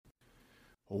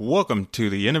Welcome to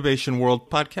the Innovation World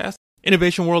podcast.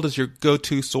 Innovation World is your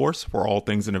go-to source for all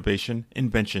things innovation,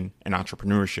 invention, and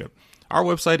entrepreneurship. Our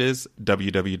website is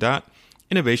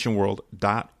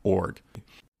www.innovationworld.org.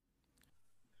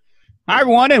 Hi,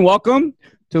 everyone, and welcome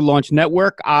to Launch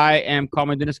Network. I am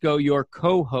Carmen Dinisco, your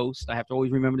co-host. I have to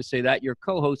always remember to say that, your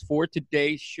co-host for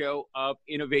today's show of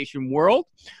Innovation World.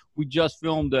 We just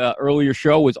filmed an earlier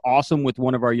show. It was awesome with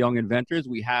one of our young inventors.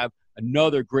 We have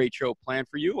another great show planned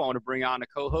for you. I want to bring on a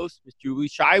co-host, Miss Julie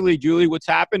Shiley. Julie, what's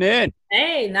happening?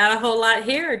 Hey, not a whole lot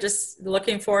here. Just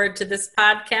looking forward to this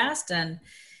podcast and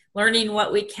learning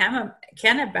what we can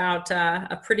about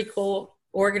a pretty cool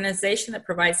organization that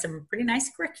provides some pretty nice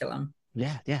curriculum.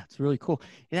 Yeah, it's really cool.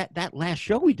 That last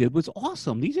show we did was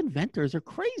awesome. These inventors are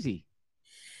crazy.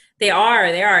 They are.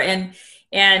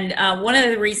 And one of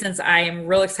the reasons I am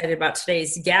real excited about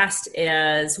today's guest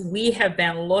is we have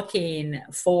been looking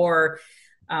for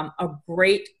a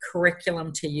great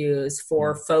curriculum to use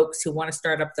for folks who want to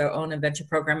start up their own invention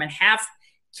program and have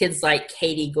kids like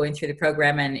Katie going through the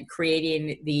program and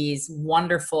creating these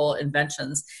wonderful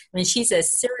inventions. I mean, she's a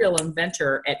serial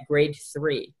inventor at grade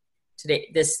 3.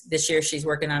 Today, this year, she's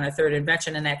working on her third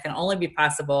invention, and that can only be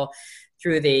possible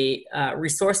through the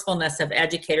resourcefulness of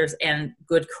educators and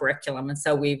good curriculum. And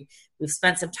so we've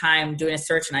spent some time doing a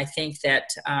search, and I think that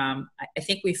I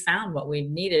think we found what we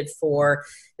needed for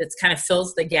that kind of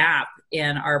fills the gap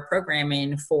in our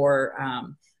programming for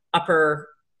upper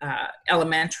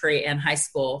elementary and high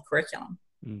school curriculum.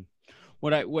 And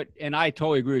I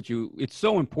totally agree with you. It's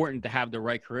so important to have the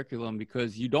right curriculum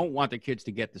because you don't want the kids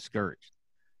to get discouraged.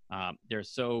 They're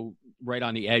so right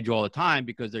on the edge all the time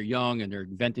because they're young and they're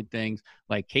inventing things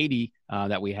like Katie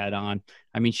that we had on.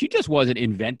 I mean, she just wasn't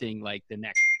inventing like the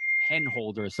next pen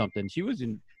holder or something. She was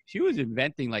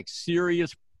inventing like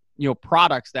serious,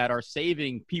 products that are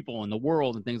saving people in the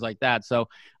world and things like that. So,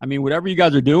 I mean, whatever you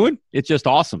guys are doing, it's just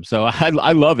awesome. So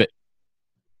I love it.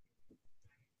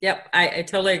 Yep, I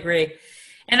totally agree.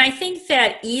 And I think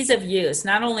that ease of use,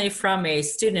 not only from a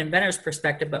student inventor's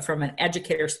perspective, but from an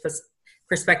educator's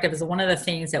perspective is one of the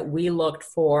things that we looked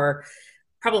for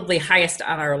probably highest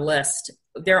on our list.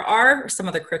 There are some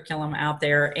other curriculum out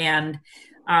there, and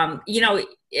an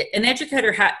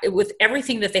educator with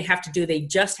everything that they have to do, they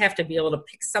just have to be able to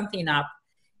pick something up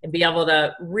and be able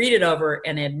to read it over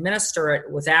and administer it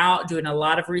without doing a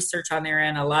lot of research on their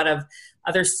end, a lot of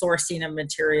other sourcing of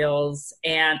materials,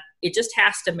 and it just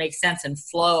has to make sense and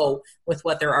flow with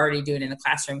what they're already doing in the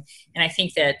classroom. And I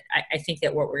think that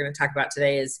what we're going to talk about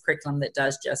today is curriculum that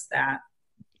does just that.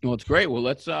 Well, it's great. Well,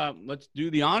 let's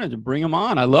do the honors and bring them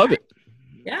on. I love it.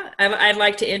 Yeah, I'd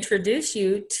like to introduce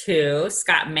you to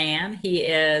Scott Mann. He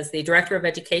is the Director of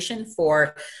Education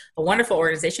for a wonderful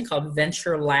organization called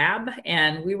Venture Lab.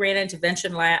 And we ran into Venture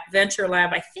Lab,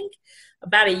 I think,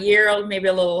 about a year, maybe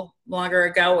a little longer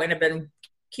ago, and have been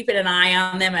keeping an eye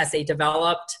on them as they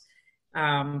developed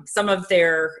some of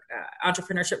their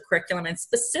entrepreneurship curriculum. And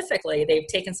specifically, they've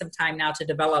taken some time now to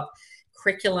develop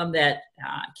curriculum that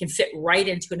can fit right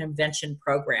into an invention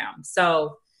program.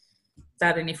 So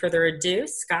without any further ado,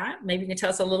 Scott, maybe you can tell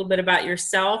us a little bit about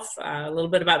yourself, a little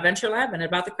bit about Venture Lab, and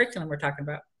about the curriculum we're talking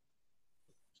about.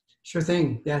 Sure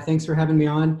thing. Yeah, thanks for having me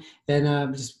on.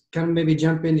 And just kind of maybe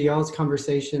jump into y'all's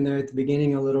conversation there at the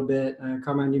beginning a little bit.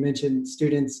 Carmen, you mentioned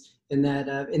students in that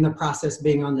in the process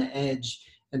being on the edge.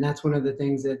 And that's one of the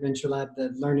things that Venture Lab,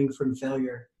 that learning from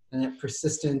failure and that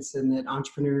persistence, and that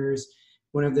entrepreneurs,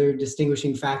 one of their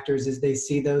distinguishing factors is they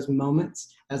see those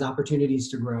moments as opportunities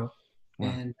to grow. Wow.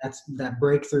 And that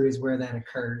breakthrough is where that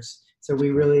occurs. So we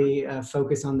really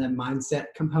focus on that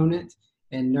mindset component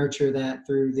and nurture that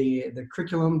through the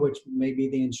curriculum, which may be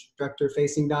the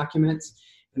instructor-facing documents,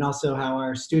 and also how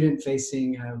our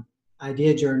student-facing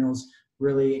idea journals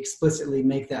really explicitly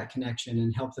make that connection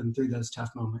and help them through those tough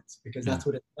moments, because that's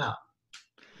what it's about.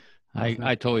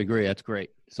 I totally agree. That's great.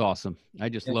 It's awesome. I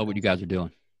just love what you guys are doing.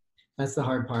 That's the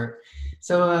hard part.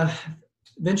 So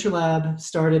Venture Lab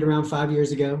started around 5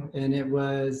 years ago, and it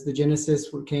was the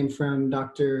genesis came from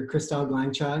Dr. Christal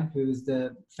Glangchai, who's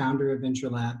the founder of Venture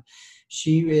Lab.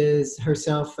 She is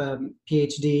herself a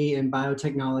PhD in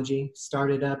biotechnology,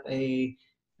 started up a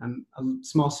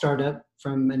small startup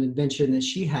from an invention that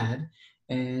she had,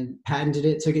 and patented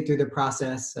it, took it through the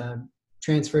process,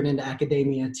 transferred into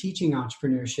academia, teaching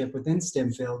entrepreneurship within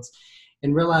STEM fields,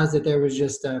 and realized that there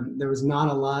was not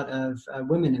a lot of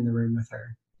women in the room with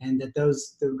her, and that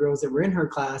the girls that were in her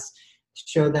class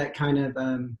showed that kind of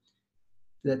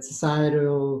that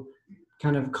societal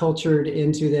kind of cultured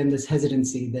into them this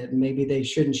hesitancy that maybe they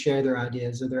shouldn't share their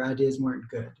ideas or their ideas weren't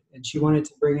good. And she wanted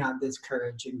to bring out this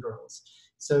courage in girls.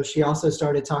 So she also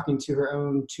started talking to her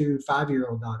own 2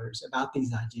 5-year-old daughters about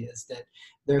these ideas, that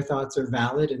their thoughts are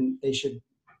valid and they should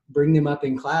bring them up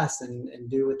in class and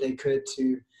do what they could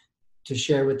to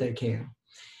share what they can.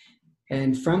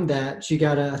 And from that, she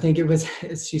got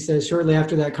she says shortly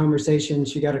after that conversation,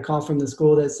 she got a call from the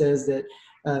school that says that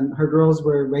her girls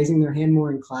were raising their hand more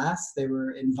in class. They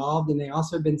were involved, and they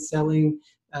also had been selling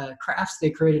crafts they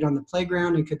created on the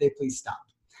playground, and could they please stop?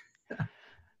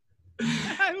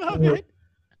 I love it.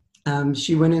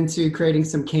 She went into creating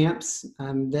some camps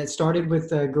that started with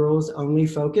girls only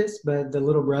focus, but the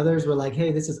little brothers were like,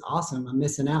 hey, this is awesome. I'm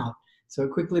missing out. So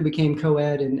it quickly became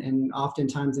co-ed and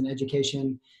oftentimes in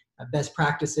education, best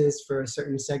practices for a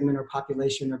certain segment or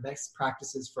population or best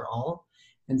practices for all.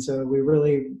 And so we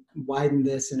really widened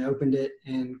this and opened it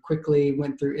and quickly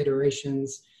went through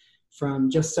iterations from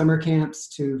just summer camps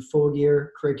to full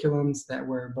year curriculums that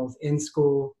were both in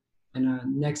school. And a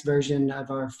next version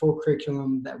of our full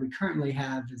curriculum that we currently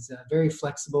have is very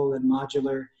flexible and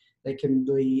modular. That can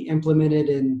be implemented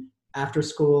in after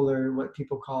school or what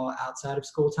people call outside of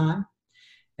school time.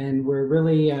 And we're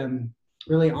really,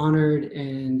 really honored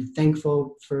and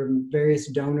thankful for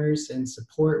various donors and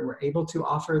support. We're able to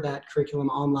offer that curriculum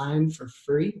online for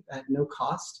free at no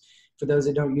cost for those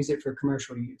that don't use it for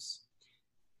commercial use.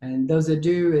 And those that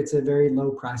do, it's a very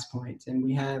low price point. And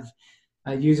we have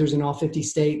users in all 50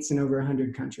 states and over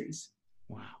 100 countries.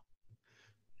 Wow.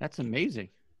 That's amazing.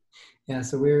 Yeah,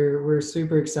 so we're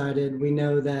super excited. We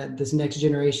know that this next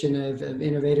generation of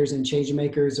innovators and change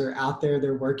makers are out there.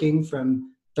 They're working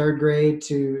from third grade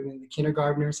to the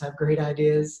kindergartners have great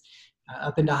ideas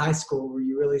up into high school, where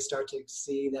you really start to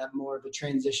see that more of a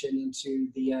transition into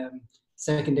the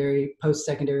secondary,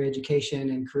 post-secondary education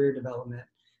and career development.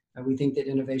 We think that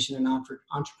innovation and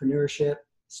entrepreneurship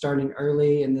starting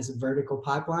early in this vertical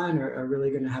pipeline are really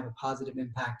going to have a positive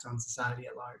impact on society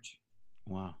at large.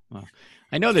 Wow.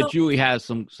 I know that Julie has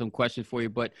some questions for you,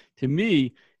 but to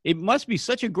me, it must be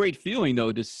such a great feeling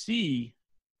though to see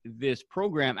this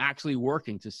program actually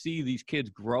working, to see these kids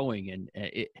growing. And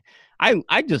I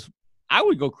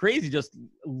would go crazy just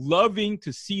loving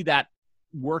to see that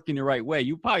work in the right way.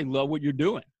 You probably love what you're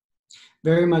doing.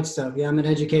 Very much so. Yeah, I'm an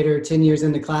educator, 10 years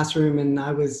in the classroom, and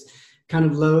I was kind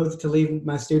of loath to leave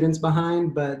my students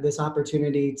behind, but this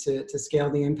opportunity to scale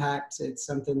the impact, it's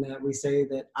something that we say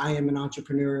that I am an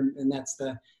entrepreneur, and that's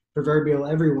the proverbial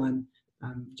everyone.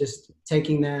 Just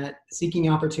taking that, seeking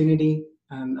opportunity,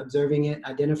 observing it,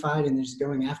 identified, and just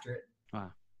going after it.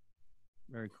 Wow.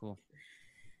 Very cool.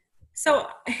 So,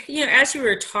 as you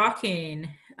were talking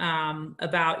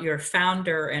about your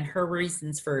founder and her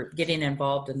reasons for getting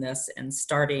involved in this and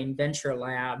starting Venture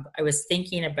Lab, I was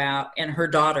thinking about, and her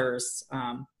daughters,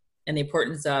 and the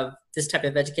importance of this type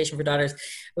of education for daughters.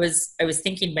 I was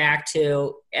thinking back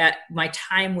to at my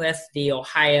time with the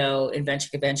Ohio Invention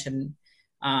Convention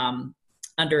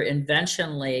under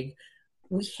Invention League.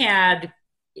 We had,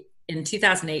 in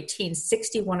 2018,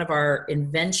 61 of our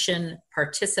invention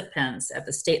participants at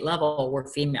the state level were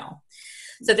female.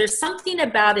 So there's something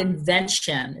about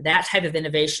invention, that type of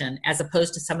innovation, as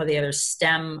opposed to some of the other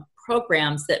STEM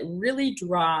programs, that really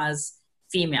draws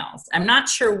females. I'm not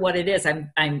sure what it is.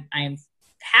 I'm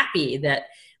happy that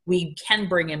we can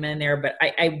bring them in there, but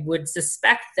I would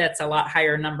suspect that's a lot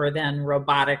higher number than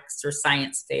robotics or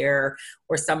science fair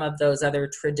or some of those other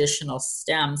traditional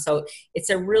STEM. So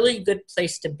it's a really good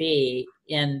place to be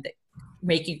in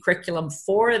making curriculum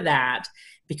for that,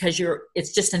 because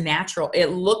it's just a natural,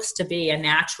 it looks to be a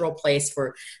natural place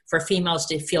for females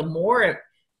to feel more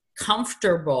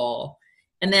comfortable.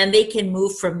 And then they can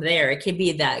move from there. It could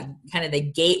be that kind of the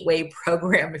gateway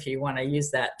program, if you want to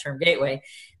use that term, gateway,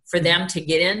 for them to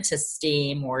get into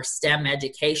STEAM or STEM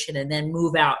education and then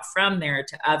move out from there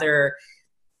to other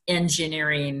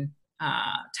engineering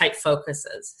type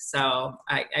focuses. So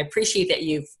I appreciate that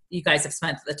you guys have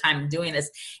spent the time doing this,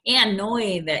 and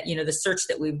knowing that, the search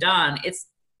that we've done,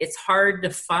 it's hard to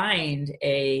find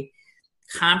a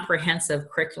comprehensive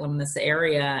curriculum in this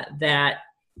area that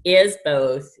is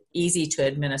both easy to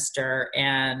administer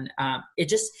and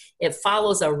it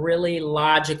follows a really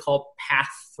logical path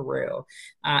through.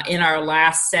 In our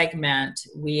last segment,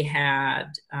 we had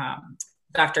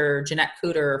Dr. Jeanette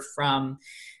Cooter from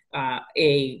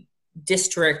a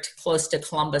district close to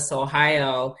Columbus,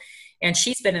 Ohio, and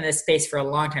she's been in this space for a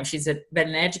long time. She's been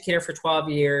an educator for 12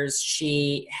 years.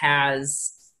 She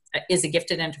is a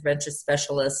gifted intervention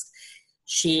specialist.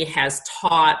 She has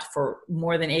taught for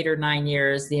more than 8 or 9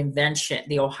 years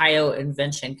the Ohio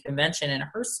Invention Convention in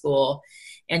her school.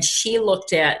 And she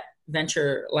looked at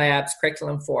Venture Lab's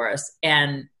curriculum for us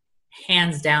and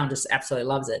hands down just absolutely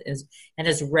loves it and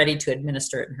is ready to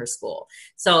administer it in her school.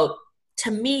 So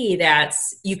to me,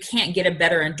 you can't get a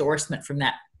better endorsement from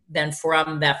that than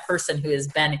from that person who has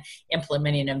been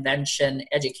implementing invention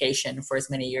education for as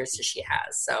many years as she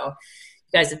has. So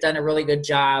you guys have done a really good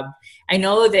job. I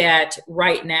know that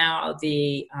right now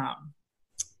the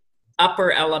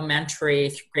upper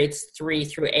elementary grades 3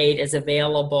 through 8 is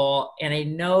available, and I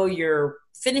know you're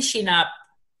finishing up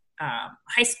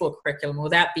high school curriculum. Will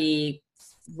that be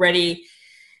ready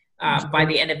by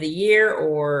the end of the year,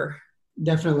 or?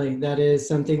 Definitely. That is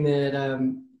something that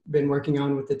been working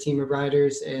on with the team of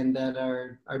writers, and that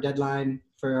our deadline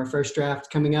for our first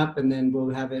draft coming up, and then we'll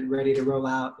have it ready to roll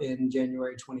out in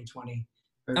January 2020.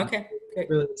 Okay, great.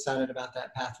 Really excited about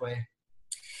that pathway.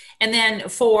 And then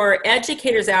for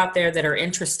educators out there that are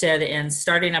interested in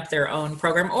starting up their own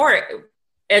program, or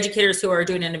educators who are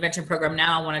doing an intervention program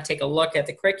now and want to take a look at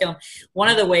the curriculum, one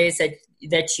of the ways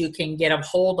that you can get a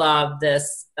hold of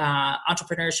this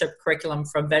entrepreneurship curriculum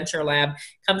from Venture Lab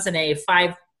comes in a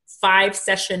five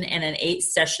session and an 8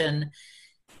 session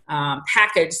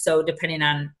package. So depending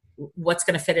on what's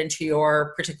going to fit into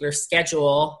your particular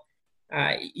schedule,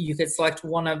 you could select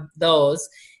one of those.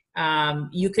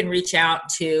 You can reach out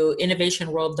to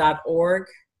innovationworld.org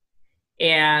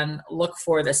and look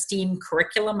for the STEAM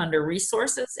curriculum under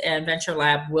resources, and Venture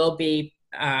Lab will be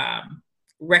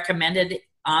recommended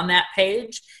on that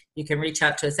page. You can reach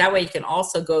out to us that way. You can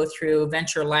also go through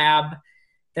Venture Lab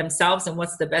themselves. And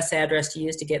what's the best address to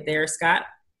use to get there, Scott?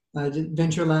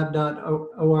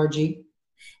 venturelab.org.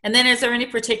 And then is there any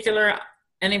particular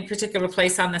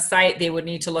place on the site they would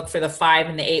need to look for the 5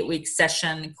 and the 8 week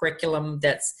session curriculum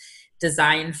that's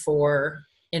designed for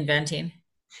inventing?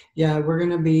 Yeah,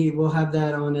 we'll have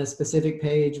that on a specific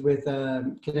page with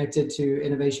connected to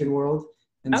Innovation World.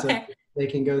 And okay. So they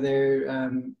can go there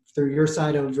through your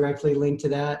site. It'll directly link to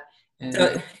that. And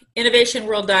so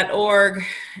innovationworld.org,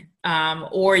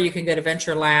 or you can go to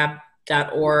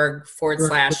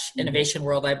venturelab.org/Innovation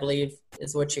World, I believe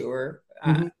is what you were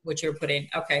what you were putting.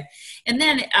 Okay. And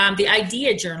then the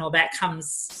idea journal that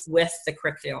comes with the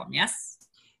curriculum. Yes.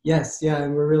 Yes. Yeah.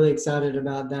 And we're really excited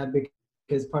about that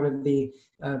because part of the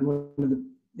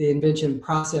invention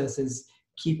process is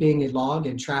keeping a log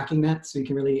and tracking that, so you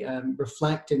can really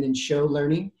reflect and then show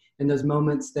learning in those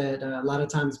moments that a lot of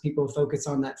times people focus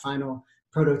on that final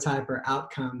prototype or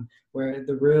outcome, where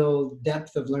the real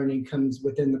depth of learning comes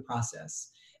within the process.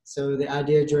 So the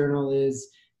idea journal is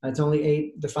it's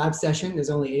only the 5 session is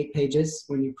only 8 pages.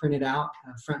 When you print it out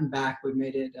front and back, we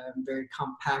made it very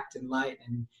compact and light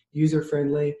and user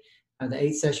friendly. The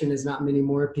 8 session is not many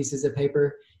more pieces of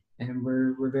paper, and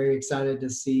we're very excited to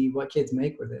see what kids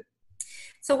make with it.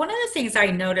 So one of the things I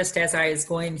noticed as I was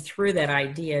going through that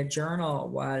idea journal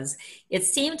was it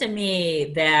seemed to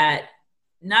me that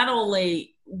not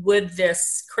only would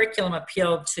this curriculum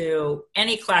appeal to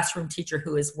any classroom teacher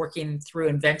who is working through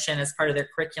invention as part of their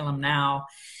curriculum now,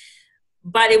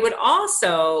 but it would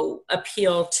also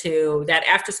appeal to that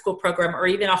after-school program or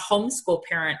even a homeschool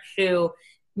parent who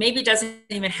maybe doesn't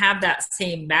even have that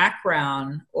same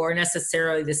background or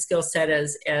necessarily the skill set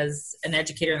as an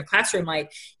educator in the classroom.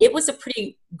 Like, it was a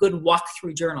pretty good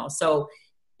walkthrough journal. So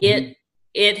it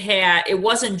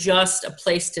wasn't just a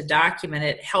place to document.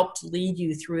 It helped lead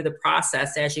you through the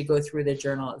process as you go through the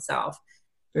journal itself.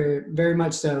 Very, very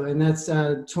much so. And that's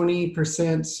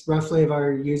 20% roughly of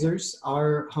our users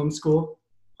are homeschool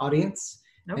audience.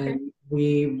 Okay. And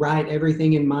we write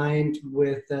everything in mind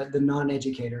with the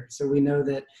non-educator. So we know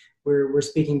that we're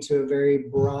speaking to a very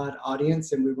broad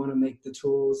audience, and we want to make the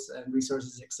tools and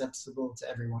resources accessible to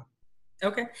everyone.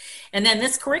 Okay. And then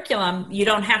this curriculum, you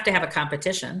don't have to have a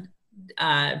competition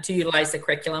to utilize the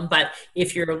curriculum, but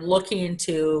if you're looking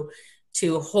to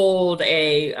hold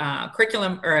a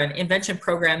curriculum or an invention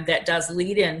program that does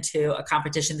lead into a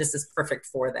competition, this is perfect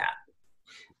for that.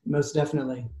 Most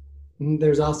definitely.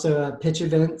 There's also pitch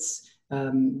events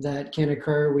that can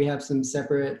occur. We have some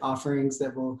separate offerings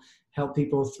that will help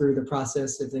people through the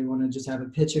process if they want to just have a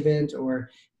pitch event, or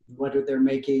what they're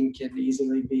making can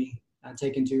easily be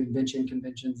taken to invention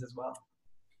conventions as well.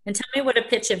 And tell me what a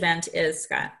pitch event is,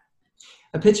 Scott.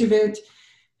 A pitch event,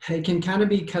 it can kind of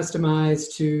be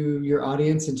customized to your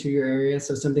audience and to your area.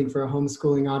 So something for a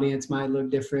homeschooling audience might look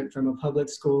different from a public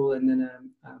school, and then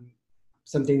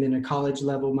something in a college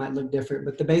level might look different.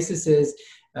 But the basis is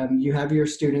you have your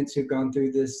students who've gone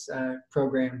through this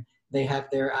program. They have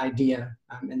their idea,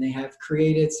 and they have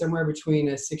created somewhere between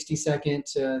a 60-second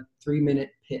to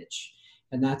 3-minute pitch.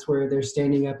 And that's where they're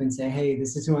standing up and say, hey,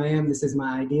 this is who I am, this is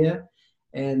my idea.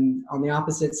 And on the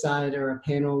opposite side are a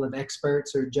panel of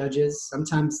experts or judges.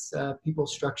 Sometimes people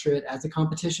structure it as a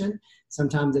competition.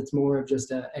 Sometimes it's more of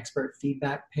just an expert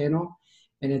feedback panel.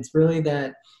 And it's really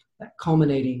that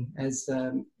culminating. As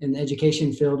in the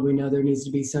education field, we know there needs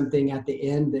to be something at the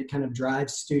end that kind of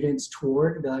drives students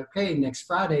toward, be like, okay, next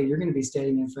Friday, you're going to be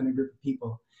standing in front of a group of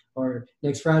people, or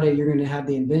next Friday, you're going to have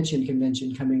the invention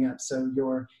convention coming up. So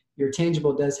your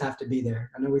tangible does have to be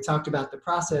there. I know we talked about the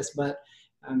process, but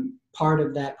part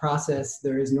of that process,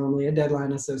 there is normally a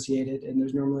deadline associated, and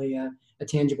there's normally a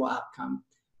tangible outcome.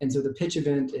 And so the pitch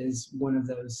event is one of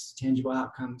those tangible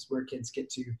outcomes where kids get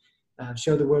to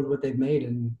show the world what they've made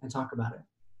and talk about it.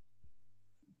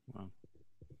 Wow.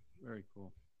 Very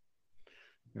cool.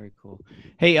 Very cool.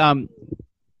 Hey,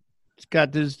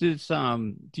 Scott, does this,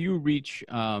 do you reach,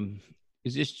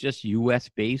 is this just US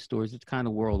based, or is it kind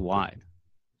of worldwide?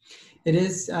 It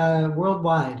is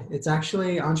worldwide. It's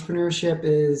actually, entrepreneurship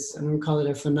is, I don't call it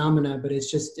a phenomena, but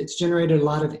it's generated a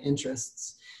lot of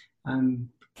interests.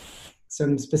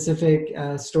 Some specific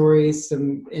stories.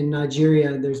 In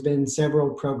Nigeria, there's been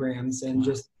several programs, and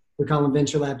we call them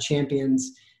Venture Lab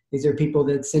champions. These are people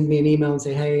that send me an email and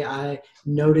say, hey, I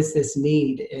noticed this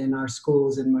need in our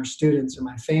schools and our students or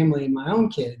my family and my own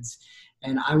kids,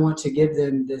 and I want to give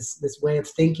them this way of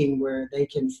thinking where they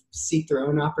can seek their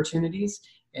own opportunities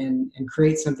and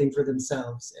create something for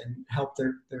themselves and help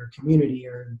their community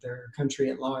or their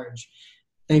country at large.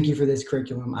 Thank you for this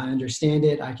curriculum. I understand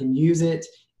it. I can use it.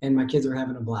 And my kids are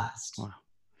having a blast. Wow.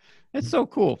 That's so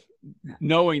cool.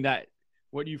 Knowing that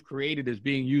what you've created is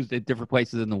being used at different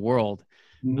places in the world.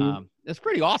 Mm-hmm. That's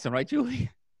pretty awesome, right, Julie?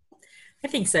 I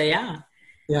think so, yeah.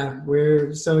 Yeah,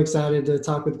 we're so excited to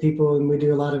talk with people, and we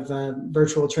do a lot of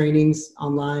virtual trainings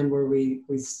online where we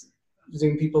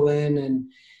Zoom people in and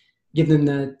give them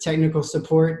the technical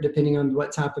support depending on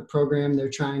what type of program they're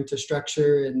trying to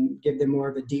structure, and give them more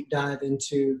of a deep dive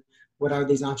into what are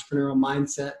these entrepreneurial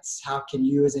mindsets? How can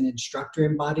you as an instructor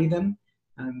embody them?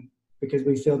 Because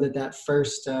we feel that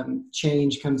first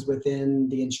change comes within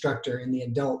the instructor and the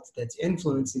adult that's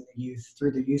influencing the youth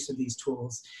through the use of these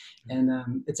tools.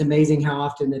 And it's amazing how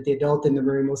often that the adult in the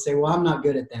room will say, well, I'm not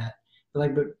good at that. They're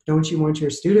like, but don't you want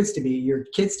your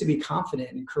kids to be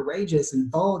confident and courageous and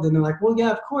bold? And they're like, well,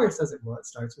 yeah, of course. I was like, well, it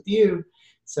starts with you.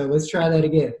 So let's try that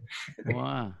again.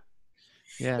 Wow.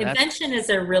 Yeah, invention is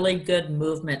a really good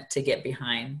movement to get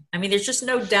behind. I mean, there's just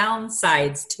no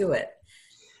downsides to it.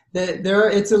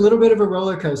 It's a little bit of a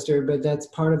roller coaster, but that's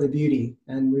part of the beauty.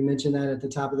 And we mentioned that at the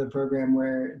top of the program,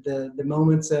 where the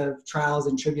moments of trials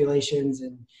and tribulations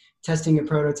and testing a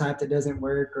prototype that doesn't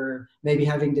work, or maybe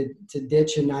having to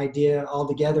ditch an idea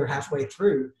altogether halfway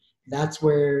through, that's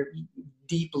where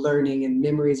deep learning and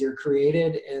memories are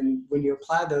created. And when you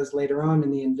apply those later on in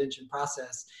the invention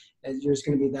process, you're just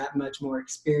going to be that much more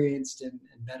experienced and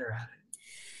better at it.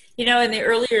 You know, in the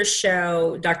earlier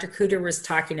show, Dr. Cooter was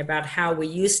talking about how we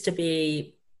used to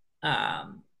be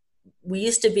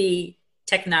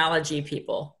technology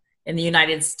people in the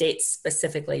United States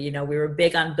specifically. You know, we were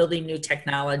big on building new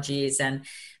technologies, and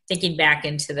thinking back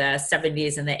into the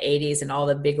 70s and the 80s and all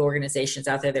the big organizations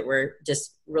out there that were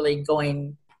just really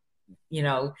going, you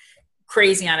know,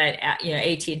 crazy on it, you know,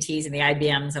 AT&Ts and the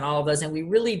IBMs and all of those. And we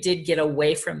really did get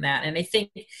away from that. And I think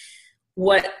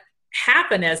what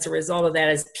happened as a result of that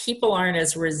is people aren't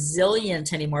as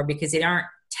resilient anymore because they aren't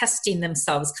testing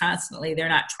themselves constantly. They're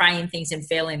not trying things and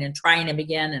failing and trying them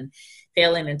again and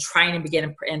failing and trying them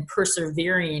again and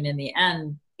persevering in the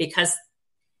end, because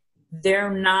they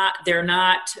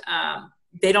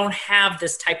don't have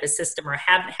this type of system, or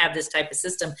haven't had this type of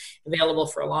system available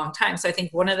for a long time. So I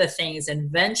think one of the things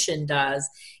invention does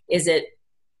is it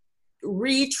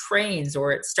retrains,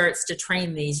 or it starts to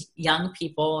train these young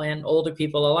people and older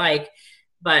people alike,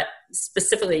 but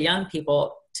specifically young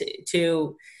people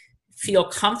to feel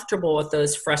comfortable with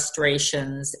those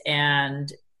frustrations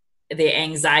and the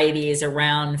anxieties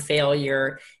around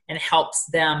failure, and helps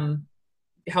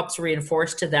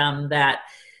reinforce to them that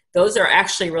those are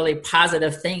actually really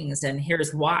positive things. And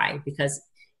here's why: because,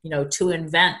 you know, to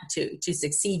invent, to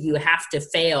succeed, you have to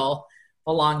fail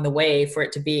along the way for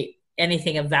it to be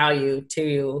anything of value to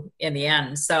you in the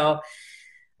end. So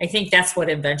I think that's what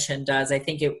invention does. I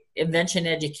think invention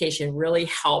education really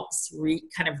helps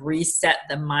kind of reset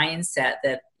the mindset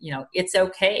that, you know, it's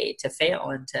okay to fail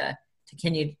and to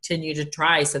continue to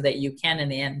try so that you can in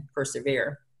the end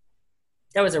persevere.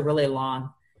 That was a really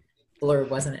long blurb,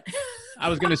 wasn't it? I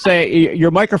was going to say, your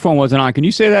microphone wasn't on. Can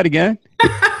you say that again?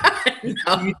 No.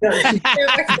 She's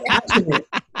passionate.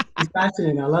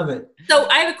 I love it. So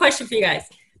I have a question for you guys.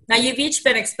 Now, you've each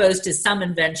been exposed to some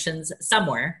inventions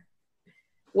somewhere.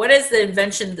 What is the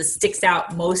invention that sticks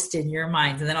out most in your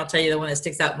minds? And then I'll tell you the one that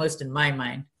sticks out most in my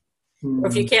mind. Or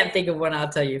if you can't think of one, I'll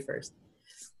tell you first.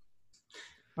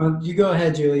 You go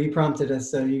ahead, Julie. You prompted us,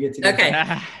 so you get to go.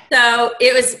 Okay. So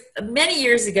it was many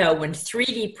years ago when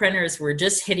 3D printers were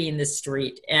just hitting the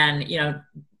street, and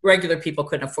regular people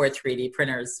couldn't afford 3D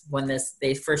printers when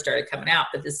they first started coming out.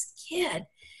 But this kid,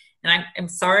 and I'm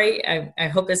sorry, I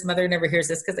hope his mother never hears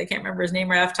this because I can't remember his name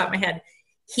right off the top of my head.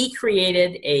 He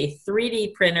created a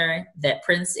 3D printer that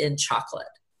prints in chocolate,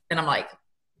 and I'm like,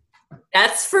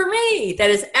 that's for me. That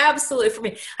is absolutely for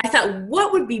me. I thought,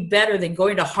 what would be better than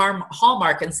going to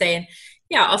Hallmark and saying,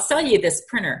 yeah, I'll sell you this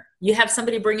printer. You have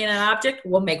somebody bring in an object,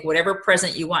 we'll make whatever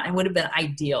present you want. It would have been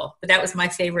ideal. But that was my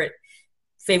favorite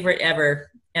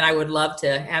ever. And I would love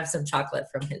to have some chocolate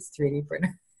from his 3D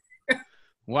printer.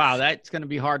 Wow, that's going to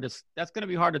be hard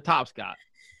to top, Scott.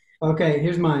 Okay,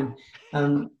 here's mine.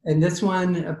 And this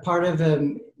one, a part of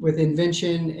with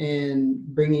invention and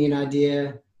bringing an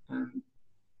idea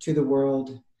to the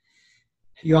world,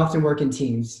 you often work in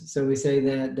teams. So we say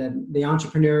that the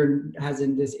entrepreneur has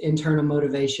this internal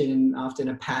motivation and often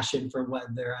a passion for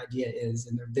what their idea is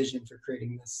and their vision for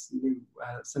creating this new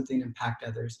something to impact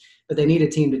others. But they need a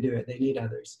team to do it. They need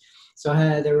others. So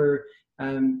there were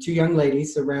two young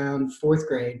ladies around fourth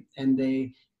grade, and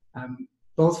they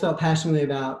both felt passionately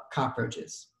about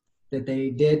cockroaches, that they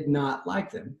did not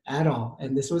like them at all.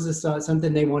 And this was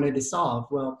something they wanted to solve.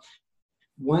 Well,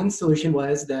 one solution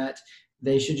was that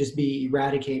they should just be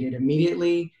eradicated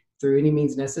immediately through any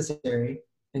means necessary.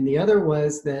 And the other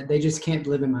was that they just can't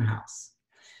live in my house.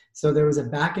 So there was a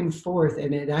back and forth,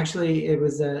 and it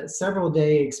was a several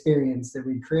day experience that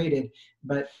we created,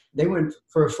 but they went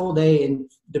for a full day in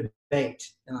debate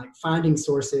and like finding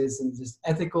sources and just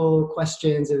ethical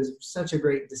questions. It was such a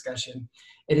great discussion.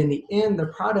 And in the end, the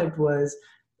product was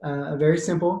a very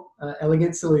simple,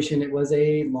 elegant solution. It was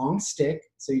a long stick,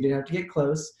 so you didn't have to get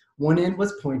close. One end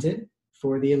was pointed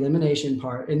for the elimination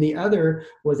part, and the other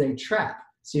was a trap,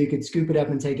 so you could scoop it up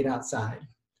and take it outside.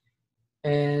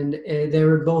 And they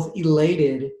were both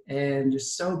elated and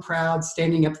just so proud,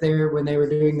 standing up there when they were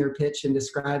doing their pitch and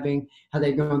describing how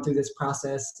they'd gone through this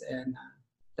process. And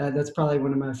that's probably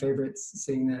one of my favorites,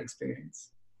 seeing that experience.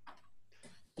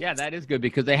 Yeah, that is good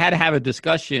because they had to have a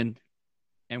discussion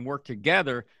and work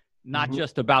together, not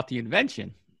just about the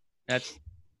invention. That's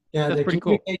the pretty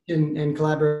cool. Communication and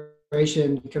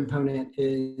collaboration component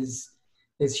is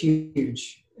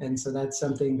huge, and so that's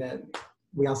something that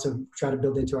we also try to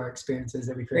build into our experiences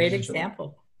that we create. Great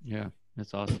example. Yeah,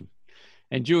 that's awesome.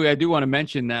 And Julie, I do want to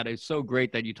mention that it's so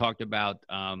great that you talked about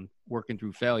working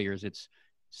through failures. It's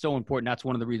so important. That's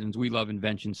one of the reasons we love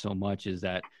invention so much, is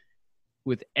that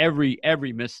with every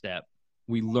misstep,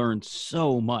 we learn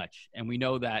so much, and we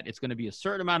know that it's going to be a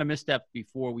certain amount of missteps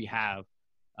before we have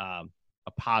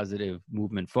a positive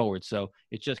movement forward. So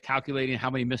it's just calculating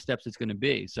how many missteps it's going to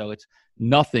be. So it's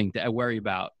nothing to worry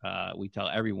about. We tell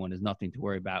everyone is nothing to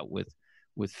worry about with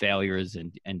failures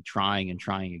and trying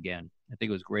again. I think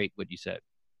it was great what you said.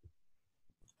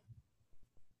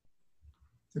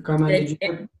 So Carmine,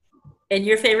 and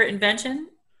your favorite invention,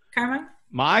 Carmine?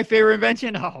 My favorite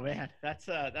invention? Oh man, that's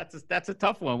a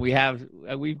tough one.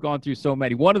 We've gone through so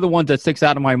many. One of the ones that sticks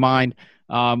out of my mind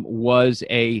was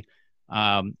a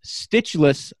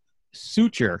stitchless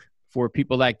suture for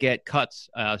people that get cuts,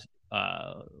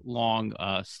 long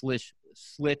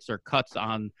slits or cuts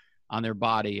on their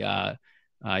body. A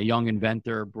young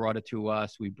inventor brought it to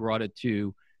us. We brought it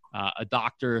to a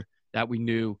doctor that we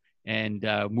knew, and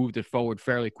moved it forward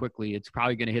fairly quickly. It's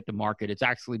probably going to hit the market. It's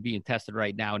actually being tested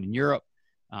right now in Europe.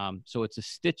 So it's a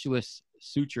stitchless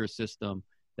suture system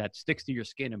that sticks to your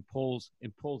skin and pulls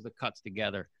the cuts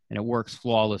together, and it works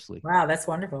flawlessly. Wow, that's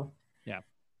wonderful. Yeah.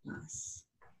 Nice.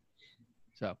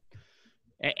 So,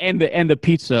 and the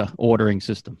pizza ordering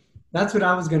system. That's what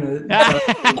I was gonna.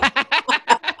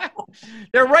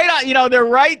 They're right on. They're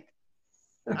right.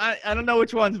 I don't know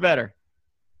which one's better.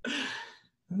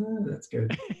 That's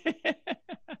good.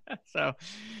 So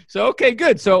okay,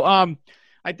 good. So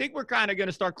I think we're kind of going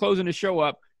to start closing the show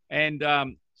up. And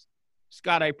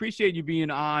Scott, I appreciate you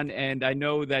being on, and I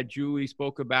know that Julie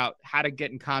spoke about how to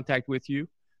get in contact with you.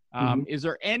 Is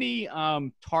there any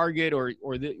target or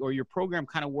your program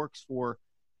kind of works for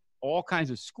all kinds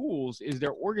of schools? Is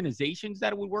there organizations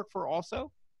that it would work for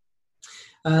also?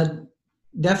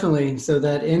 Definitely. So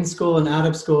that in school and out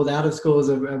of school, the out of school is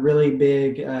a really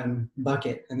big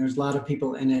bucket, and there's a lot of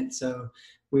people in it. So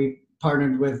we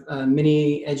partnered with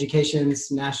many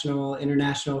educations, national,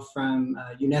 international, from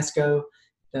UNESCO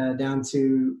down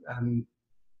to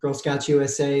Girl Scouts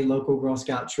USA, local Girl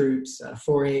Scout troops,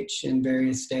 4-H in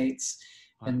various states,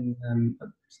 and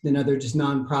other just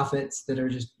nonprofits that are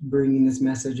just bringing this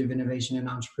message of innovation and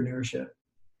entrepreneurship.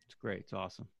 It's great. It's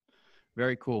awesome.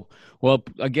 Very cool. Well,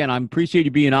 again, I appreciate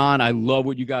you being on. I love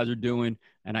what you guys are doing.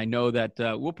 And I know that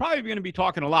we're probably going to be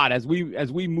talking a lot as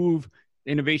we move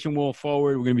Innovation World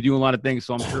forward. We're going to be doing a lot of things.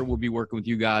 So I'm sure we'll be working with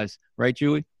you guys. Right,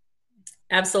 Julie?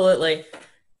 Absolutely.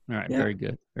 All right. Yeah. Very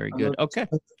good. Very good. Okay.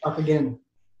 Let's talk again.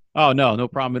 Oh, no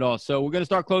problem at all. So we're going to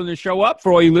start closing the show up.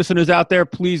 For all you listeners out there,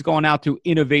 please go on out to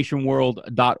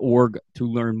innovationworld.org to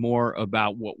learn more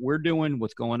about what we're doing,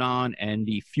 what's going on, and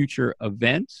the future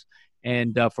events.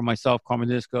 And for myself, Carmen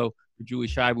Disco, for Julie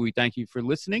Scheibe, we thank you for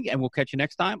listening, and we'll catch you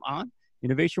next time on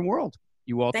Innovation World.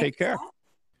 You all take care.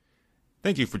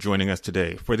 Thank you for joining us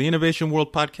today for the Innovation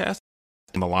World podcast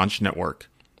on the Launch Network.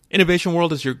 Innovation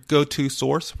World is your go-to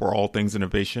source for all things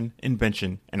innovation,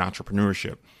 invention, and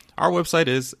entrepreneurship. Our website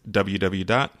is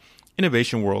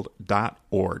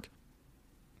www.innovationworld.org.